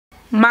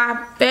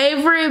My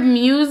favorite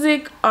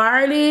music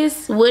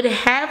artist would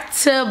have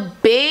to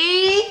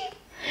be,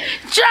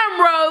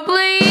 drum roll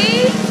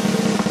please.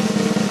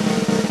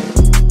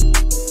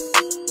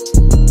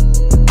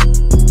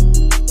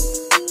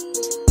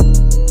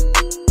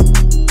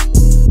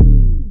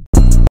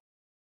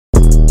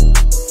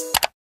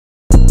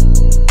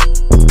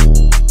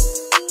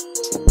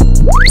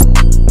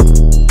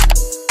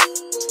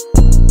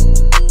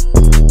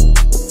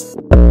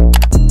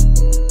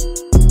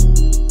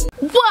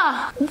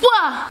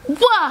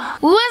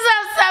 What's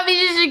up,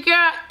 subbie? It's your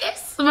girl,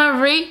 it's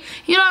Mariee.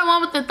 You know the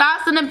one with the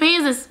thoughts and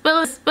opinions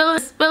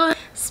and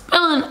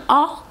spilling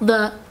all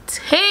the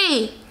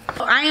tea.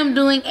 I am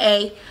doing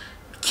a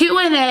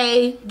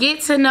Q&A,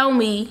 get to know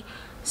me.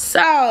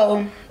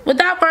 So,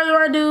 without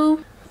further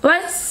ado,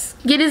 let's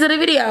get into the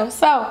video.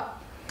 So,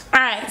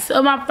 alright,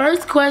 so my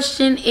first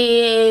question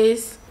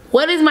is,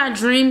 what is my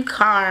dream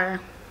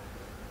car?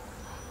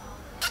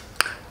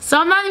 So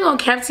I'm not even gonna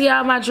cap to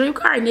y'all. My dream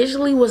car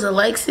initially was a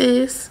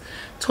Lexus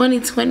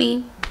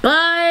 2020,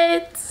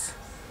 but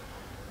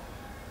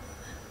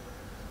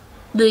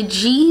the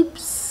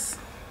Jeeps,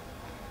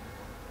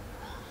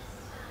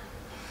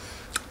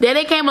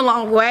 they came a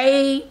long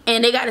way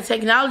and they got the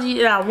technology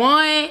that I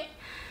want.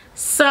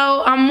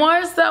 So I'm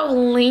more so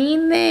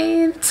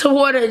leaning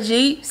toward a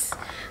Jeeps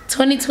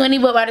 2020,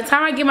 but by the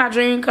time I get my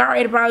dream car,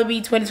 it'll probably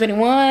be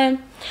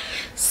 2021.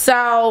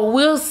 So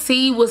we'll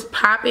see what's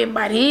popping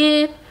by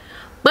then.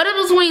 But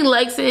it's between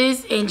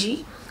Lexus and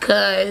Jeep,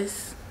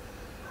 cause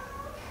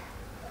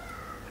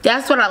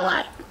that's what I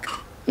like.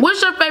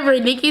 What's your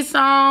favorite Nicki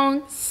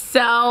song?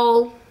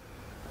 So,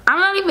 I'm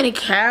not even a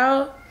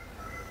cow.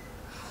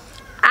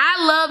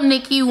 I love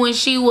Nicki when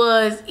she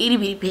was Itty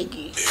Bitty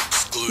Piggy.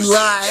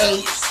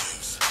 Like,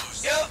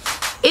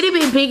 Itty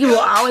Bitty Piggy will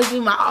always be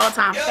my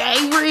all-time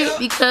favorite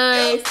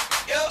because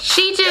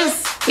she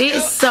just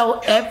spits so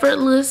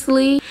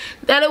effortlessly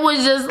that it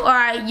was just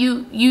like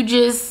you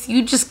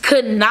just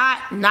could not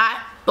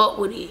fuck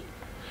with it.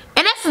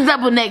 And that's a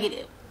double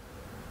negative.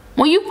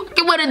 When you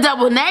fucking with a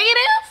double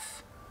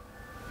negative,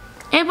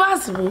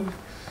 impossible.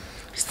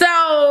 So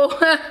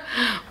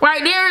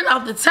right there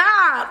off the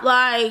top,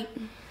 like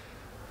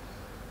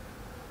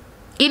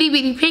Itty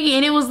Bitty Piggy,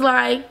 and it was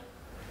like,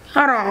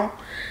 hold on.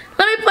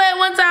 Let me play it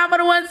one time for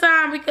the one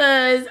time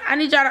because I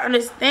need y'all to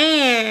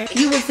understand.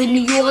 You was in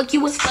New York,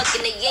 you was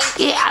fucking a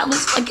Yankee, I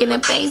was fucking a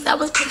bass, I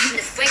was fucking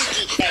a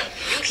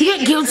Frankie. You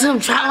get guilty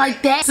of trying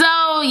like that.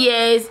 So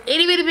yes,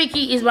 Itty Bitty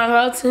Piggy is my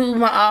go-to,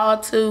 my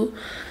all-to.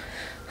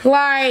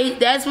 Like,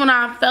 that's when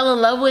I fell in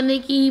love with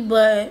Nicki,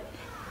 but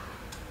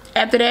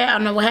after that, I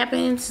don't know what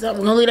happened, so we're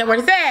gonna leave that where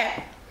it's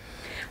at.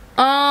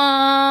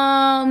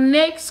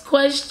 Next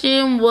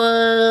question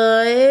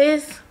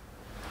was,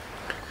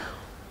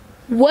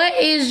 what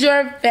is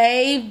your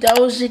fave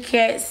Doja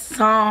Cat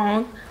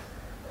song?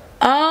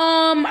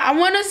 I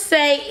want to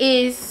say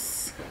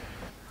is,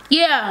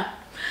 yeah.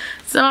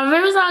 So my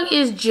favorite song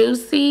is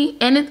Juicy,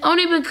 and it's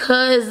only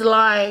because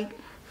like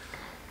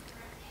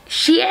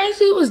she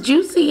actually was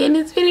juicy in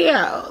this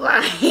video.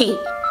 Like, you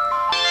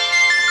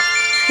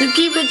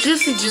keep it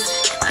juicy,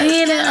 juicy.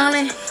 Hit it on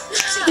it,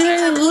 hit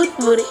it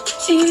booty,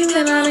 hit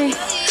it on it,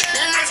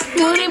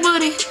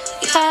 booty.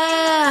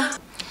 Yeah.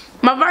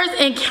 My first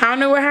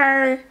encounter with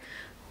her,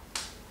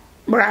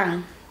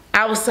 bruh,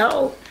 I was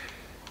sold.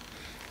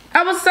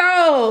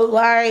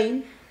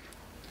 Like,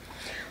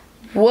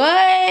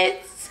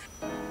 what?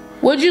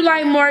 Would you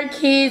like more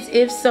kids?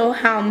 If so,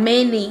 how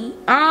many?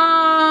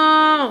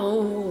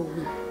 Oh.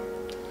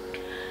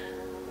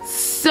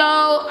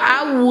 So,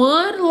 I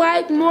would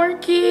like more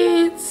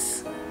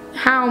kids.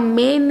 How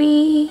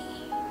many?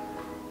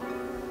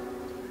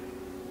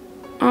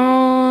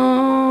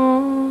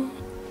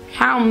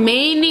 How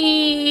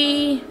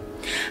many?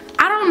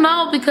 I don't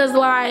know, because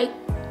like,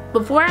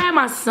 before I had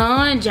my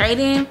son,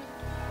 Jaden,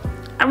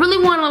 I really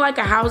wanted like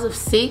a house of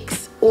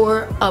 6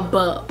 or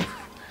above.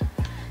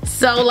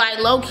 So like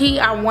low-key,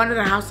 I wanted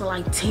a house of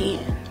like 10.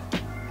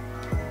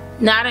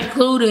 Not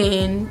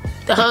including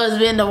the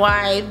husband, the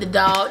wife, the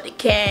dog, the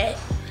cat.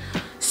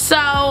 So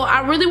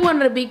I really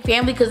wanted a big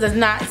family because that's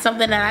not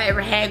something that I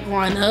ever had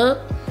growing up.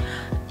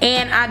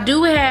 And I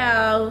do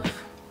have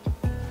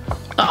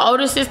an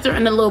older sister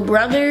and a little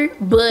brother,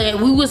 but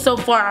we were so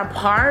far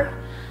apart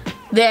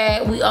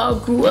that we all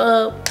grew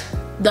up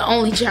the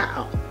only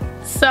child.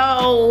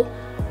 So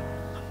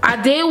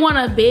I did want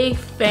a big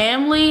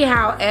family.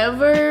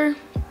 However,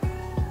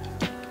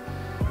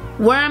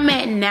 where I'm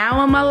at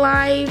now in my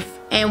life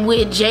and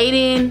with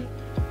Jaden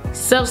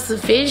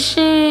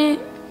self-sufficient,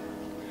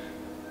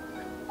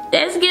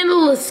 that's getting a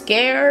little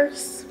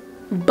scarce,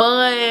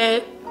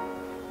 but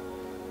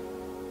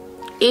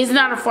it's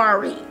not a far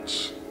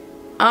reach.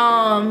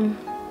 I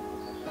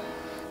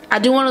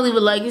do want to leave a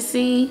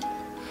legacy,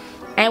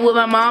 and with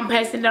my mom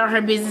passing down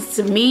her business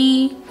to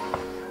me,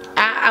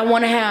 I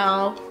want to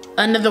have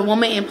another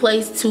woman in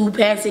place to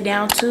pass it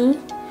down to.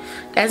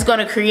 That's going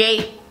to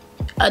create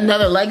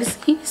another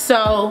legacy.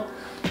 So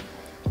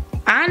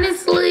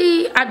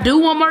honestly, I do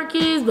want more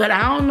kids, but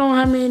I don't know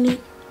how many.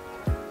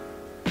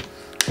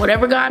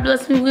 whatever God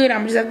bless me with,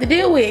 I'm just have to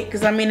deal with,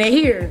 because I mean they're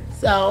here.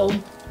 So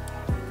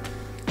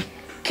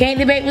can't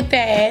debate with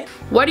that.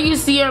 Where do you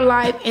see your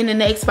life in the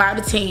next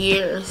 5 to 10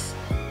 years?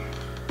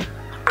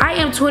 I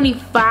am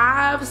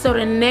 25, so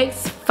the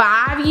next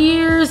 5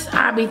 years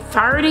I'll be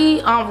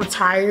 30. I'm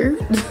retired.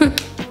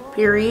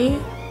 Period.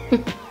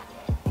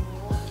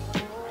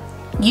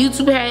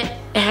 YouTube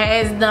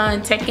has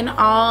done taking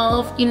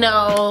off, you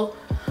know.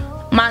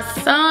 My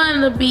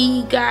son will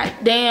be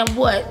goddamn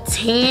what,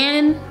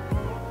 10?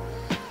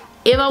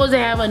 If I was to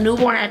have a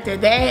newborn after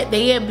that,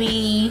 they'd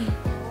be.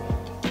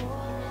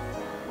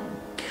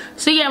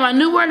 So yeah, my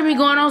newborn will be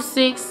going on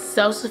 6,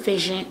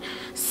 self-sufficient.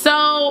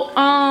 So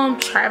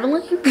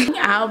traveling,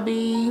 I'll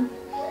be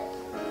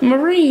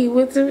Mariee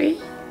with the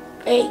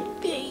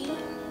baby.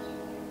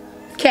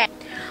 Okay.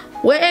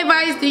 What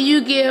advice do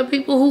you give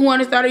people who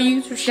want to start a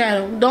YouTube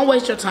channel? Don't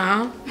waste your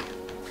time.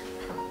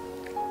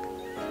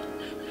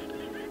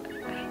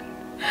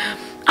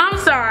 I'm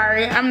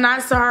sorry. I'm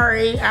not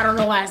sorry. I don't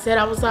know why I said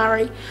I was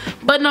sorry.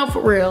 But no,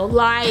 for real.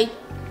 Like,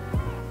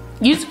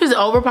 YouTube is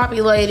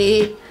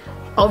overpopulated,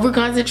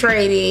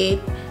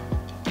 over-concentrated.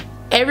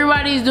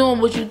 Everybody's doing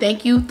what you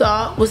think you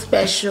thought was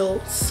special.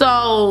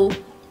 So,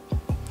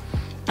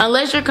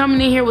 unless you're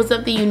coming in here with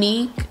something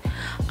unique,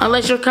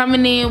 unless you're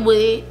coming in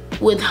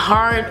with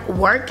hard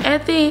work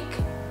ethic,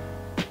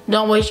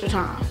 don't waste your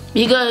time.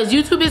 Because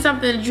YouTube is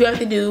something that you have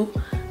to do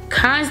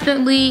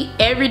constantly,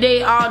 every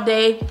day, all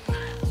day.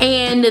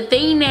 And the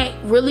thing that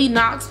really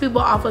knocks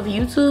people off of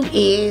YouTube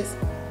is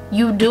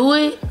you do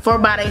it for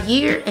about a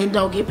year and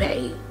don't get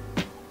paid.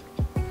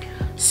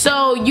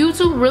 So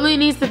YouTube really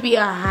needs to be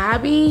a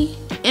hobby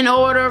in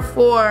order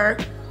for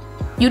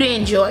you to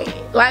enjoy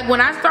it. Like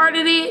when I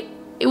started it,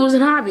 it was a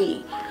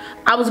hobby.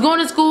 I was going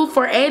to school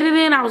for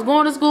editing. I was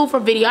going to school for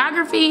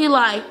videography.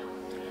 Like,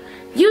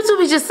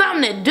 YouTube is just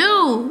something to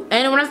do.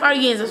 And when I started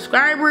getting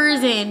subscribers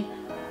and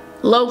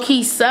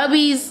low-key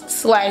subbies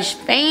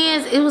 /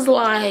 fans, it was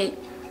like,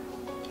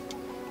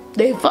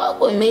 they fuck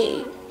with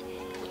me.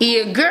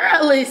 Your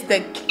girl is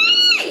the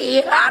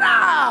key. Hold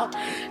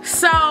on.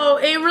 So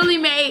it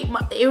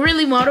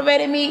really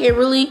motivated me. It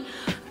really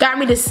got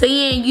me to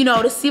seeing, you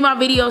know, to see my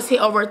videos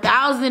hit over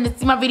 1,000, to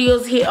see my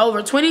videos hit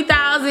over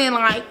 20,000.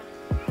 Like,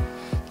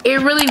 it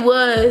really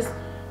was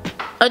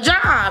a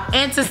job.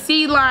 And to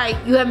see, like,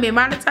 you have been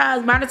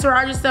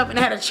monetized yourself, and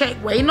had a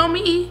check waiting on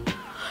me,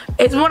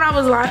 it's when I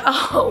was like,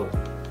 oh,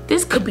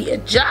 this could be a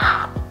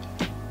job.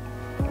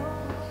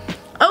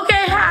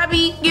 Okay,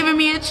 hobby, giving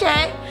me a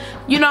check.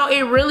 You know,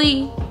 it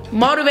really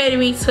motivated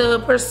me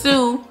to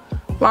pursue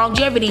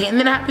longevity. And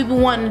then I have people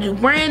wanting to do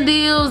brand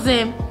deals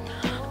and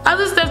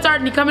other stuff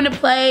starting to come into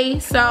play.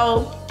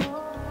 So,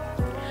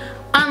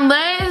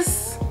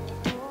 unless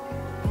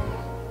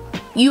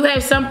you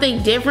have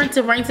something different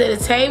to bring to the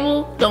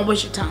table, don't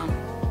waste your time.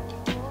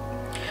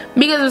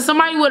 Because if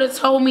somebody would have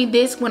told me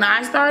this when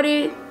I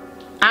started,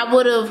 I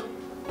would have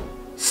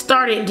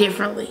started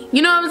differently.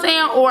 You know what I'm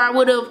saying? Or I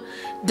would have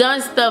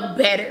done stuff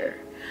better.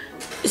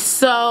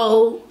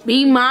 So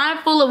be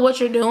mindful of what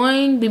you're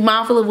doing. Be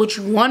mindful of what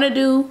you want to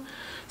do.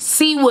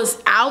 See what's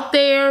out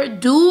there.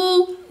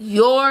 Do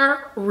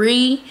your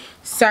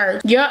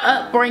research. Your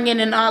upbringing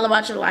and all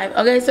about your life.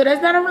 Okay, so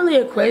that's not really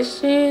a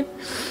question.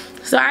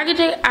 So I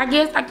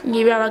guess I can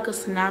give y'all like a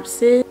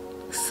synopsis.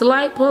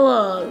 Slight pull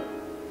up.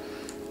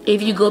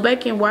 If you go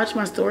back and watch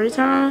my story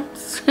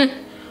times,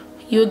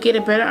 you'll get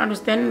a better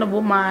understanding of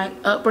what my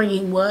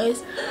upbringing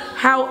was.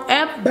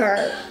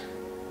 However,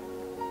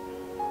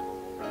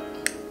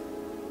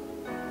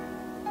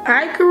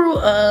 I grew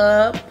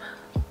up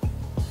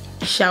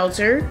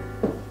sheltered.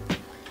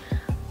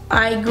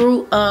 I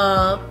grew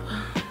up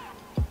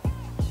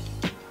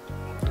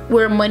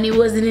where money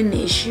wasn't an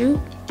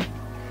issue.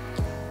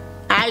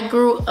 I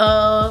grew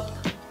up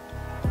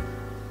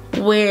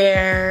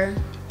where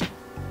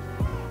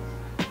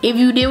if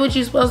you did what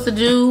you're supposed to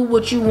do,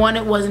 what you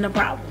wanted wasn't a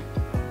problem.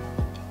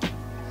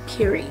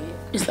 Period.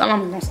 That's all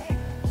I'm gonna say.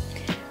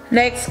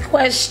 Next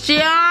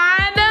question.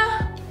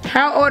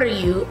 How old are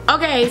you?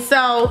 Okay,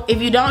 so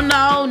if you don't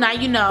know, now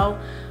you know.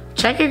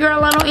 Check your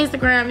girl out on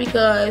Instagram,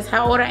 because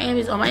how old I am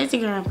is on my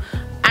Instagram.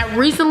 I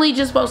recently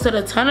just posted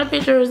a ton of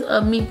pictures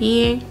of me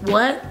being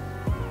what?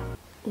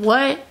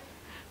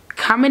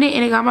 Comment it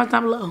in the comments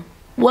down below.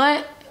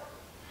 What?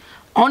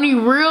 Only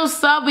real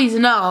subbies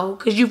know,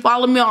 because you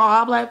follow me on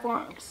all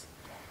platforms.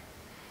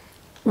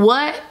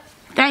 What?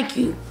 Thank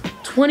you.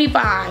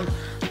 25.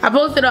 I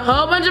posted a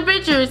whole bunch of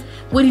pictures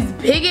with these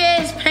big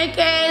ass, pink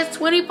ass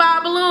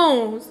 25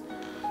 balloons.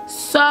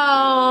 So,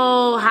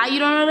 how you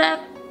don't know that?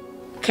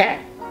 Okay.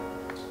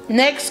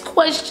 Next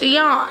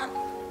question.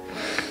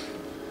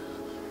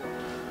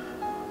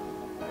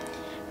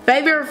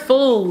 Favorite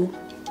food?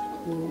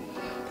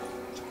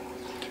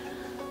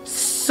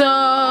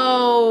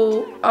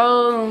 So,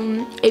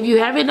 if you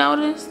haven't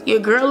noticed, your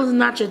girl is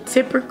not your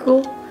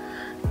typical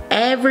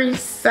average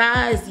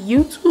size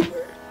YouTuber.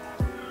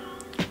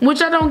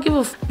 Which I don't give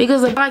a f,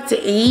 because I like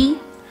to eat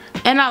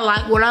and I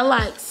like what I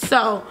like.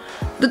 So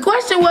the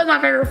question was my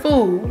favorite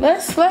food.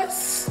 Let's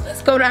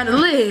go down the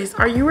list.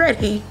 Are you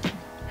ready?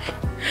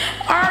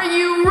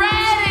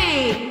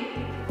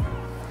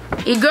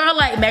 Your girl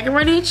like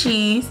macaroni and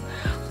cheese,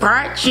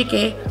 fried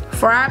chicken,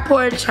 fried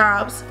pork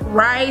chops,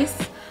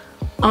 rice,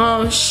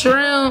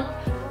 shrimp,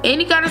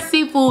 any kind of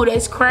seafood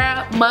that's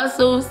crab,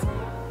 mussels,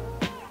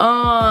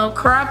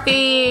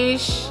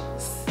 crawfish,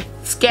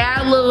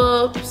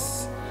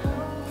 scallops,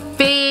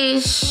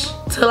 fish,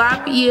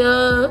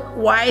 tilapia,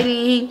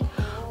 whiting.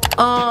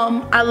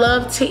 I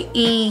love to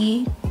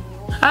eat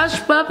hush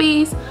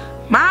puppies.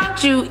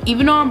 Mind you,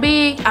 even though I'm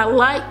big, I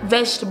like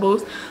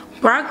vegetables.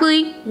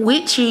 Broccoli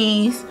with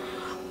cheese,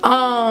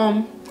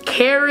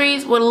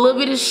 carrots with a little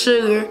bit of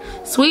sugar,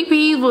 sweet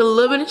peas with a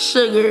little bit of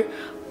sugar,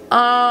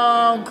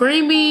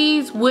 green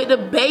beans with the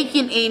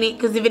bacon in it,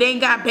 because if it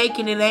ain't got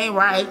bacon, it ain't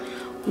right.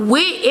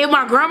 If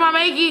my grandma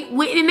make it,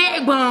 with the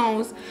neck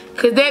bones,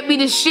 because that be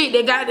the shit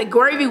that got the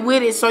gravy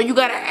with it, so you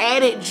gotta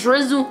add it,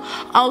 drizzle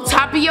on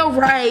top of your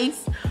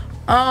rice.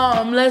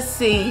 Let's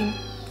see.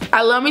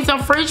 I love me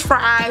some french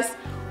fries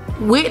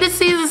with the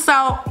seasoned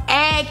salt,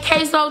 add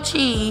queso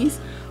cheese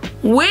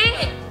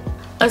with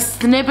a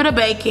snippet of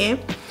bacon.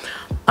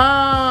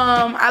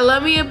 I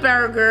love me a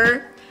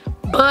burger,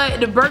 but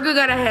the burger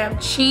gotta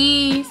have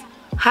cheese,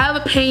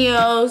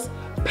 jalapenos,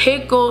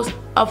 pickles,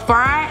 a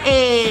fried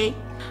egg,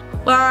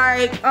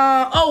 like,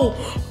 how the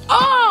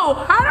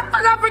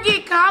fuck I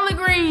forget collard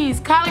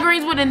greens? Collard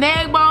greens with the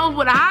neck bones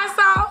with a hot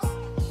sauce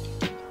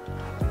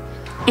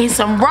and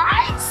some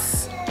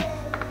rice.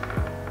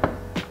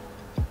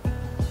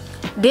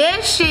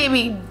 That shit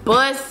be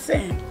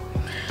bussin'.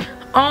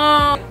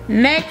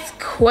 Next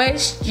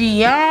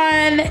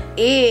question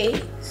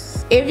is,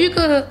 if you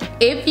could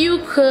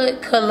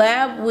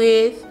collab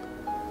with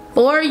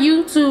 4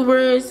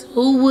 YouTubers,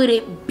 who would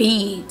it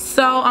be?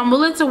 So I'm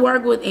willing to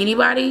work with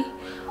anybody,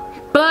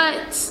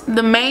 but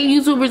the main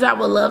YouTubers I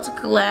would love to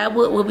collab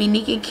with would be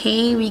Nick and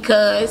King,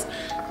 because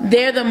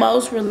they're the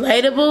most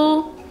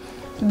relatable,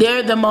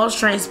 they're the most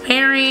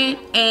transparent,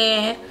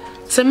 and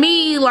to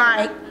me,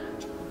 like,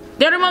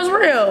 they're the most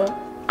real,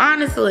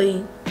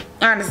 honestly.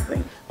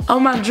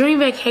 On my dream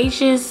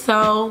vacation,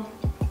 so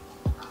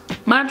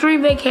my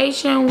dream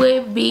vacation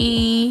would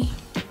be,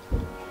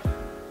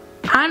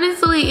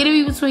 honestly, it'd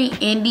be between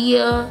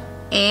India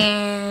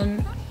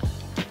and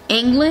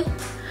England,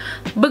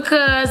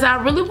 because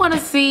I really want to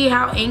see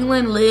how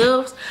England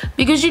lives,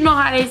 because you know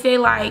how they say,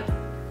 like,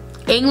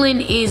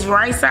 England is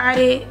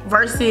right-sided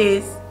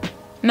versus,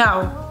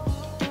 no,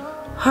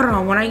 hold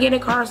on, when I get in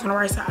a car, it's on the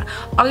right side.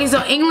 Okay,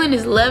 so England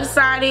is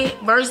left-sided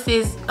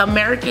versus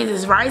Americans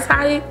is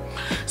right-sided.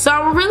 So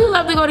I would really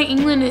love to go to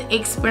England and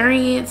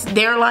experience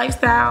their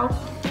lifestyle.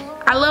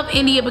 I love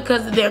India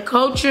because of their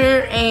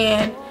culture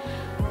and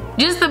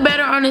just to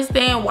better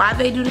understand why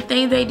they do the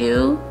things they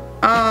do.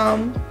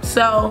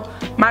 So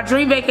my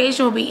dream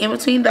vacation will be in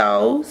between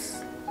those.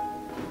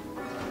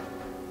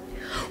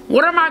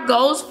 What are my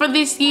goals for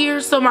this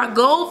year? So my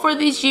goal for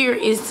this year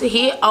is to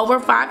hit over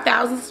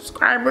 5,000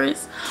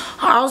 subscribers.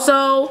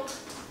 Also,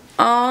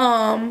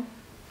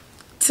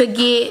 to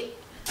get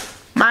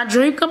my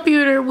dream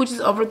computer, which is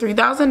over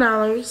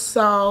 $3,000.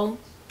 So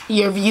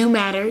your view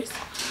matters.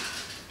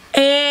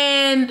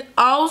 And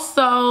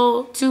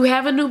also to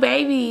have a new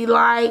baby.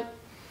 Like,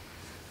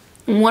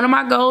 one of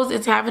my goals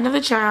is to have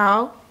another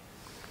child.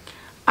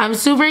 I'm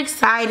super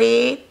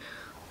excited.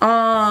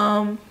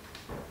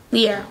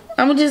 Yeah,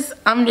 I'm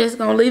just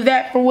gonna leave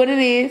that for what it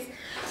is.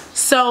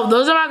 So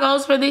those are my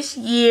goals for this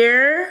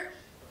year.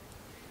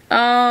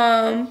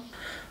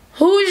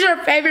 Who's your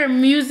favorite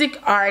music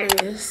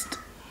artist?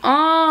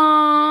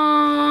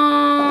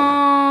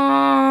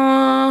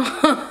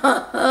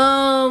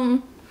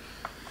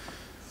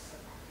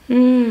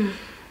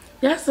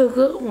 That's a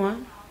good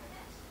one.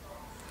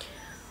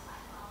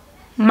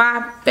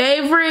 My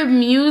favorite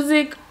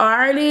music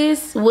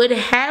artist would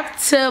have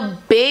to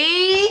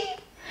be,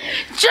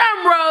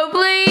 drum roll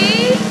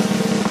please,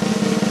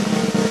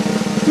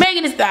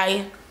 Megan Thee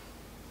Stallion.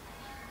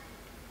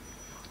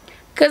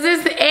 Cause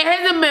it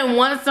hasn't been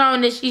one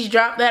song that she's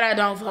dropped that I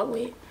don't fuck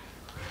with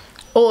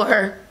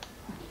or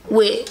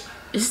with.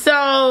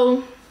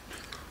 So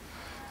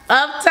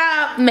up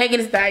top, Megan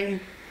Thee Stallion.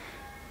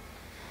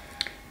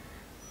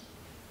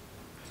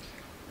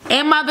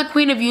 Am I the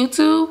queen of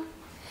YouTube?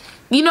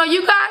 You know,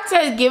 you guys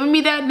have given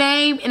me that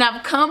name and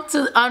I've come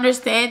to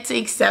understand, to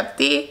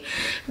accept it,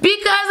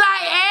 because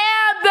I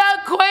am the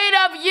queen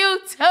of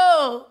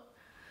YouTube.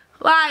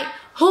 Like,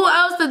 who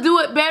else to do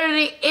it better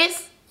than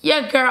it's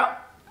your girl,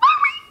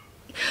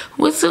 Mariee,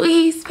 with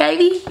Sweeties,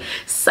 baby.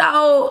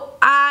 So,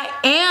 I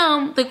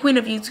am the queen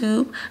of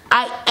YouTube.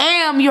 I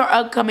am your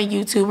upcoming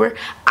YouTuber.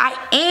 I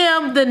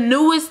am the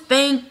newest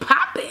thing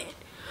popping.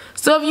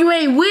 So, if you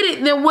ain't with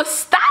it, then what's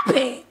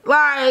stopping?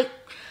 Like,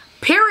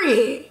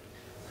 period.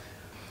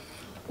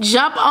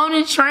 Jump on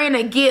the train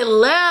and get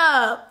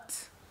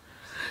left.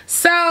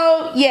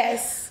 So,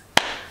 yes.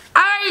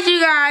 Alright, you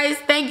guys.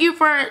 Thank you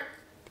for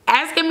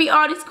asking me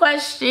all these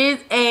questions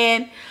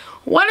and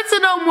wanted to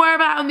know more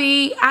about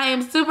me. I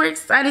am super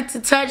excited to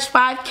touch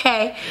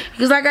 5K.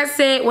 Because like I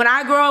said, when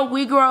I grow,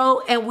 we grow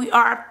and we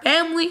are a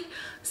family.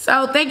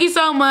 So, thank you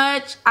so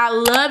much. I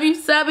love you,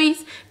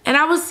 subbies. And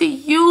I will see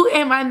you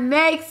in my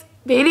next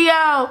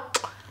video.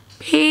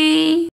 Peace.